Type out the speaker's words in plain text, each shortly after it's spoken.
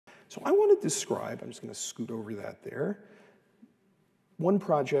So I want to describe, I'm just going to scoot over that there, one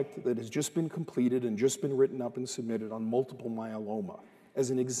project that has just been completed and just been written up and submitted on multiple myeloma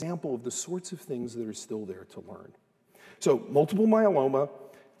as an example of the sorts of things that are still there to learn. So multiple myeloma,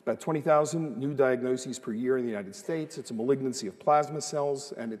 about 20,000 new diagnoses per year in the United States. It's a malignancy of plasma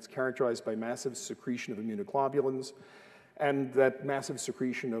cells, and it's characterized by massive secretion of immunoglobulins. And that massive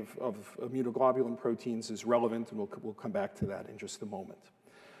secretion of immunoglobulin proteins is relevant, and we'll come back to that in just a moment.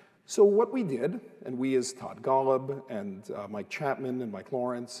 So what we did, and we as Todd Golub and Mike Chapman and Mike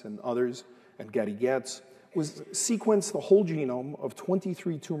Lawrence and others, and Gadi Getz, was sequence the whole genome of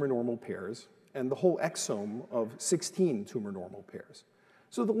 23 tumor normal pairs and the whole exome of 16 tumor normal pairs.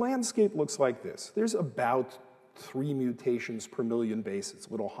 So the landscape looks like this. There's about 3 mutations per million base. It's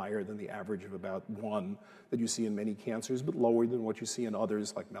a little higher than the average of about 1 that you see in many cancers, but lower than what you see in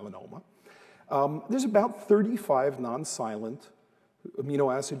others like melanoma. There's about 35 non-silent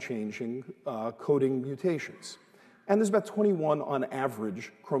amino acid changing coding mutations. And there's about 21 on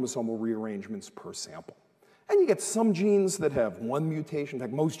average chromosomal rearrangements per sample. And you get some genes that have 1 mutation. In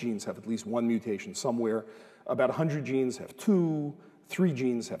fact, most genes have at least 1 mutation somewhere. About 100 genes have 2. 3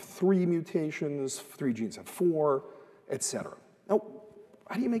 genes have 3 mutations, 3 genes have 4, et cetera. Now,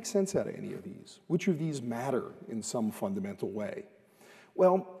 how do you make sense out of any of these? Which of these matter in some fundamental way?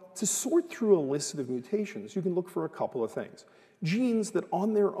 Well, to sort through a list of mutations, you can look for a couple of things. Genes that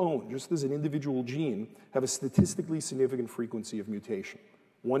on their own, just as an individual gene, have a statistically significant frequency of mutation.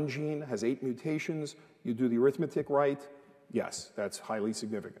 One gene has 8 mutations, you do the arithmetic right, yes, that's highly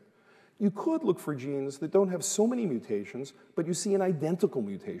significant. You could look for genes that don't have so many mutations, but you see an identical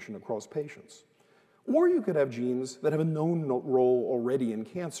mutation across patients. Or you could have genes that have a known role already in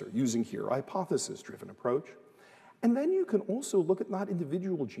cancer, using here a hypothesis-driven approach. And then you can also look at not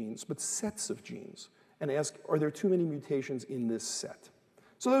individual genes, but sets of genes, and ask, are there too many mutations in this set?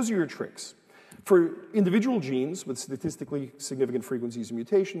 So those are your tricks. For individual genes with statistically significant frequencies of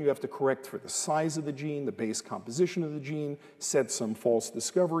mutation, you have to correct for the size of the gene, the base composition of the gene, set some false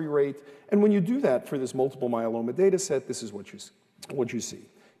discovery rate. And when you do that for this multiple myeloma data set, this is what you see.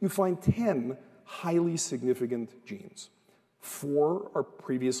 You find 10 highly significant genes. 4 are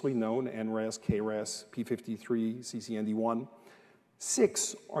previously known, NRAS, KRAS, P53, CCND1.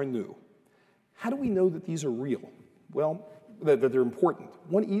 6 are new. How do we know that these are real? Well, that they're important.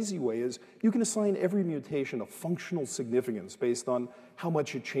 One easy way is you can assign every mutation a functional significance based on how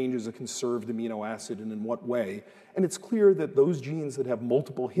much it changes a conserved amino acid and in what way. And it's clear that those genes that have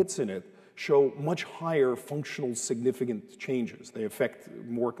multiple hits in it show much higher functional significant changes. They affect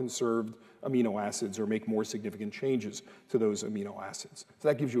more conserved amino acids or make more significant changes to those amino acids. So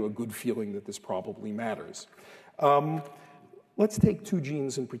that gives you a good feeling that this probably matters. Let's take 2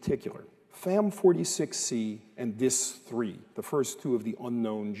 genes in particular. FAM46C and DIS3, the first 2 of the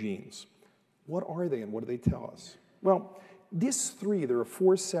unknown genes. What are they and what do they tell us? Well, DIS3, there are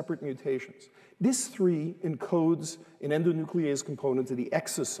 4 separate mutations. DIS3 encodes an endonuclease component to the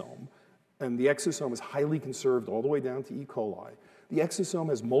exosome, and the exosome is highly conserved all the way down to E. coli. The exosome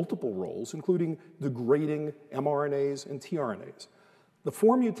has multiple roles, including degrading mRNAs and tRNAs. The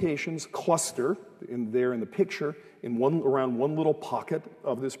 4 mutations cluster there in the picture around one little pocket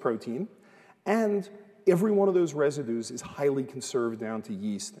of this protein. And every one of those residues is highly conserved down to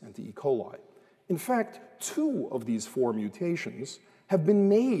yeast and to E. coli. In fact, 2 of these 4 mutations have been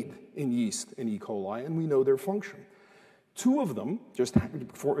made in yeast and E. coli, and we know their function. 2 of them, just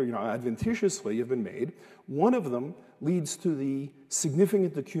adventitiously, have been made. One of them leads to the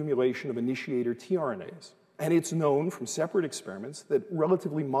significant accumulation of initiator tRNAs. And it's known from separate experiments that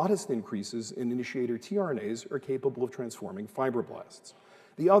relatively modest increases in initiator tRNAs are capable of transforming fibroblasts.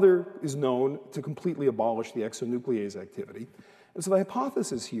 The other is known to completely abolish the exonuclease activity. And so the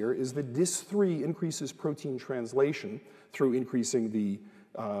hypothesis here is that DIS3 increases protein translation through increasing the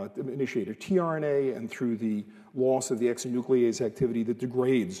initiator tRNA and through the loss of the exonuclease activity that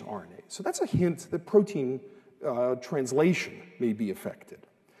degrades RNA. So that's a hint that protein translation may be affected.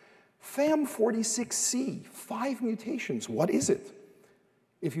 FAM46C, 5 mutations, what is it?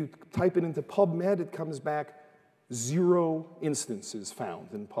 If you type it into PubMed, it comes back 0 instances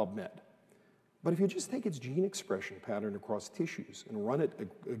found in PubMed. But if you just take its gene expression pattern across tissues and run it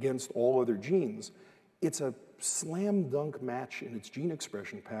against all other genes, it's a slam dunk match in its gene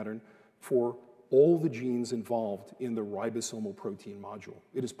expression pattern for all the genes involved in the ribosomal protein module.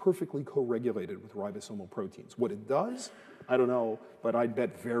 It is perfectly co-regulated with ribosomal proteins. What it does, I don't know, but I'd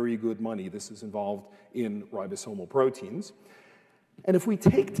bet very good money this is involved in ribosomal proteins. And if we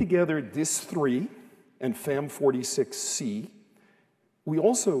take together DIS3 and FAM46C, We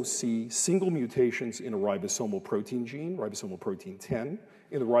also see single mutations in a ribosomal protein gene, ribosomal protein 10,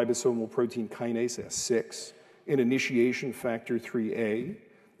 in the ribosomal protein kinase S6, in initiation factor 3A,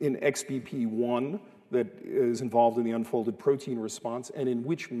 in XBP1 that is involved in the unfolded protein response, and in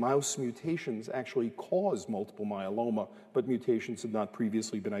which mouse mutations actually cause multiple myeloma, but mutations have not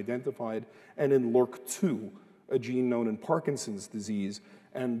previously been identified, and in LRRK2, a gene known in Parkinson's disease,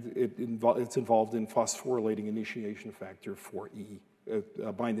 and it's involved in phosphorylating initiation factor 4E,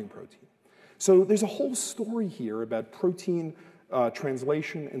 binding protein. So there's a whole story here about protein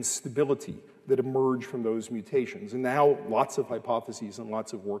translation and stability that emerge from those mutations, and now lots of hypotheses and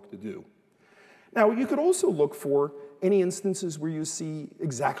lots of work to do. Now, you could also look for any instances where you see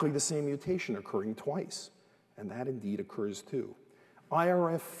exactly the same mutation occurring twice, and that indeed occurs too.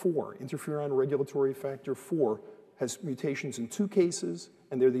 IRF4, interferon regulatory factor 4, has mutations in 2 cases,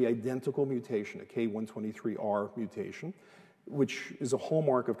 and they're the identical mutation, a K123R mutation, which is a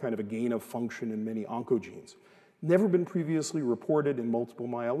hallmark of kind of a gain of function in many oncogenes. Never been previously reported in multiple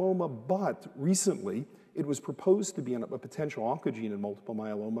myeloma, but recently it was proposed to be a potential oncogene in multiple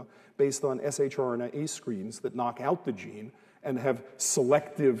myeloma based on shRNA screens that knock out the gene and have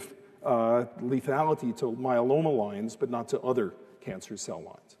selective lethality to myeloma lines, but not to other cancer cell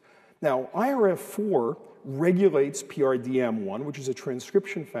lines. Now, IRF4 regulates PRDM1, which is a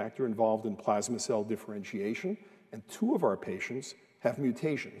transcription factor involved in plasma cell differentiation, and 2 of our patients have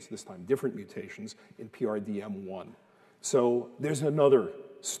mutations, this time different mutations, in PRDM1. So there's another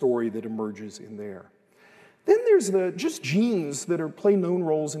story that emerges in there. Then there's just genes that play known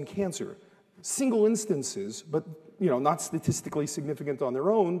roles in cancer. Single instances, but not statistically significant on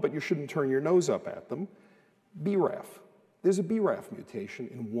their own, but you shouldn't turn your nose up at them. BRAF. There's a BRAF mutation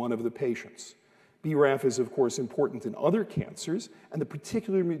in one of the patients. BRAF is, of course, important in other cancers, and the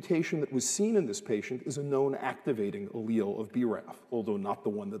particular mutation that was seen in this patient is a known activating allele of BRAF, although not the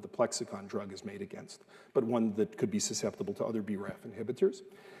one that the Plexicon drug is made against, but one that could be susceptible to other BRAF inhibitors.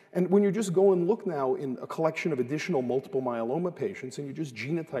 And when you just go and look now in a collection of additional multiple myeloma patients, and you just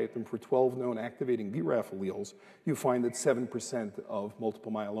genotype them for 12 known activating BRAF alleles, you find that 7% of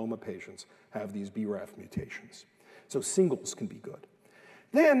multiple myeloma patients have these BRAF mutations. So singles can be good.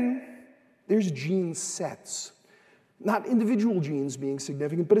 Then there's gene sets. Not individual genes being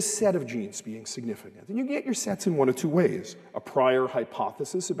significant, but a set of genes being significant. And you get your sets in one of 2 ways. A prior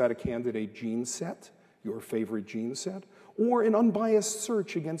hypothesis about a candidate gene set, your favorite gene set, or an unbiased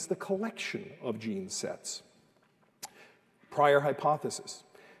search against the collection of gene sets. Prior hypothesis.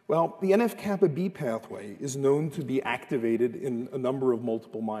 Well, the NF-kappa B pathway is known to be activated in a number of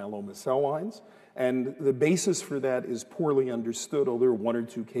multiple myeloma cell lines, and the basis for that is poorly understood, although there are 1 or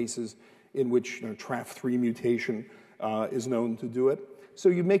 2 cases in which TRAF3 mutation is known to do it. So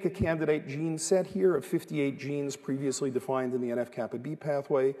you make a candidate gene set here of 58 genes previously defined in the NF-kappa B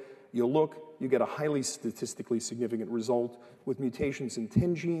pathway. You look, you get a highly statistically significant result with mutations in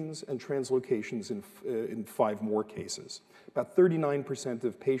 10 genes and translocations in 5 more cases. About 39%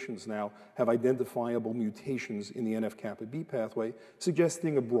 of patients now have identifiable mutations in the NF-kappa B pathway,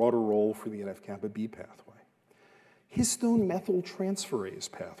 suggesting a broader role for the NF-kappa B pathway. Histone methyltransferase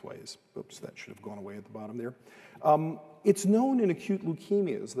pathways. Oops, that should have gone away at the bottom there. It's known in acute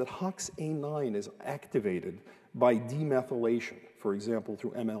leukemias that HOXA9 is activated by demethylation, for example,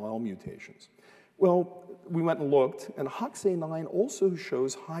 through MLL mutations. Well, we went and looked, and HOXA9 also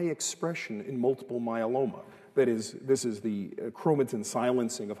shows high expression in multiple myeloma. That is, this is the chromatin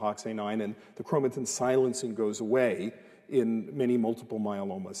silencing of HOXA9, and the chromatin silencing goes away in many multiple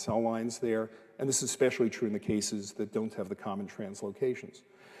myeloma cell lines there, and this is especially true in the cases that don't have the common translocations.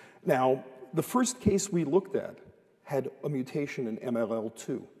 Now, the first case we looked at had a mutation in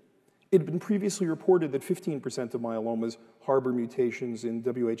MLL2. It had been previously reported that 15% of myelomas harbor mutations in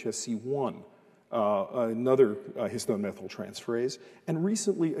WHSC1, another histone methyltransferase, and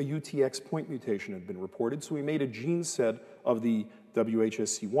recently a UTX point mutation had been reported, so we made a gene set of the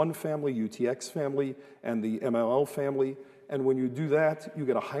WHSC1 family, UTX family, and the MLL family, and when you do that, you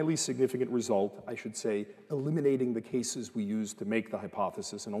get a highly significant result, I should say, eliminating the cases we used to make the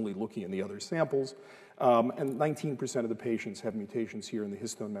hypothesis and only looking in the other samples, and 19% of the patients have mutations here in the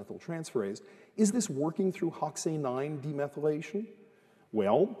histone methyltransferase. Is this working through HOXA9 demethylation?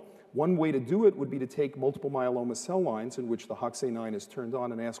 Well, one way to do it would be to take multiple myeloma cell lines in which the HOXA9 is turned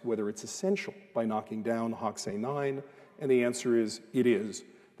on and ask whether it's essential by knocking down HOXA9, and the answer is it is.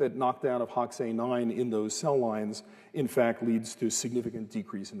 That knockdown of HOXA9 in those cell lines, in fact, leads to a significant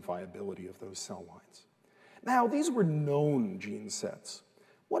decrease in viability of those cell lines. Now, these were known gene sets.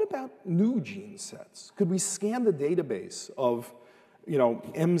 What about new gene sets? Could we scan the database of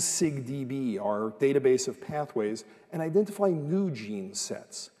MSigDB, our database of pathways, and identify new gene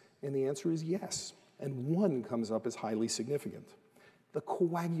sets? And the answer is yes. And one comes up as highly significant. The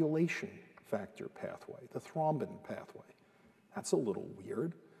coagulation factor pathway, the thrombin pathway. That's a little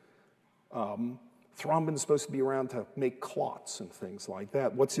weird. Thrombin is supposed to be around to make clots and things like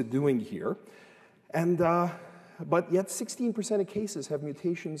that. What's it doing here? And, but yet 16% of cases have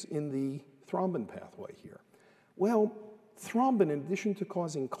mutations in the thrombin pathway here. Well, thrombin, in addition to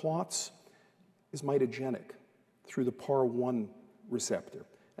causing clots, is mitogenic through the PAR1 receptor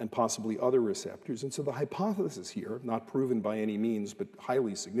and possibly other receptors. And so the hypothesis here, not proven by any means, but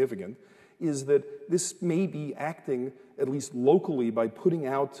highly significant, is that this may be acting, at least locally, by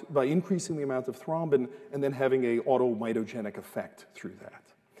increasing the amount of thrombin and then having an automitogenic effect through that.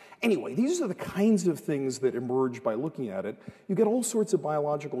 Anyway, these are the kinds of things that emerge by looking at it. You get all sorts of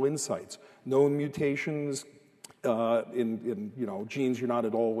biological insights, known mutations in genes you're not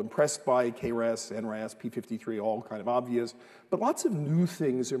at all impressed by, KRAS, NRAS, P53, all kind of obvious. But lots of new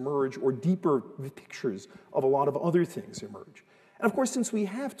things emerge, or deeper pictures of a lot of other things emerge. And of course, since we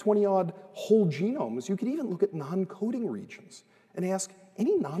have 20-odd whole genomes, you could even look at non-coding regions and ask,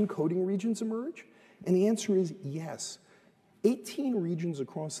 any non-coding regions emerge? And the answer is yes. 18 regions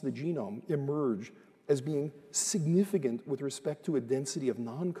across the genome emerge as being significant with respect to a density of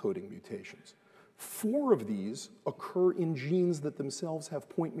non-coding mutations. 4 of these occur in genes that themselves have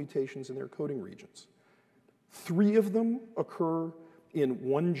point mutations in their coding regions. 3 of them occur in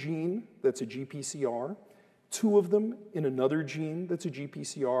one gene that's a GPCR, 2 of them in another gene that's a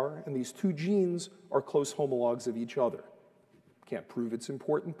GPCR, and these 2 genes are close homologs of each other. Can't prove it's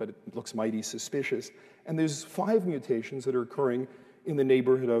important, but it looks mighty suspicious. And there's 5 mutations that are occurring in the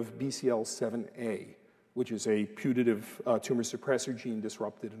neighborhood of BCL7A, which is a putative tumor suppressor gene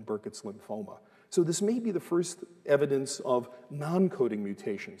disrupted in Burkitt's lymphoma. So this may be the first evidence of non-coding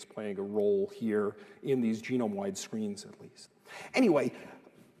mutations playing a role here in these genome-wide screens, at least. Anyway,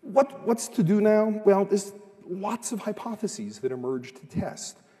 what's to do now? Well, there's lots of hypotheses that emerge to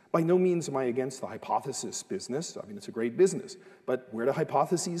test. By no means am I against the hypothesis business. I mean, it's a great business. But where do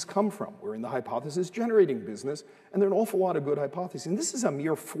hypotheses come from? We're in the hypothesis-generating business, and there are an awful lot of good hypotheses. And this is a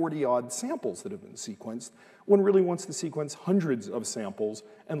mere 40-odd samples that have been sequenced. One really wants to sequence hundreds of samples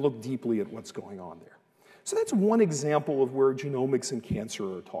and look deeply at what's going on there. So that's one example of where genomics and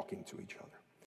cancer are talking to each other.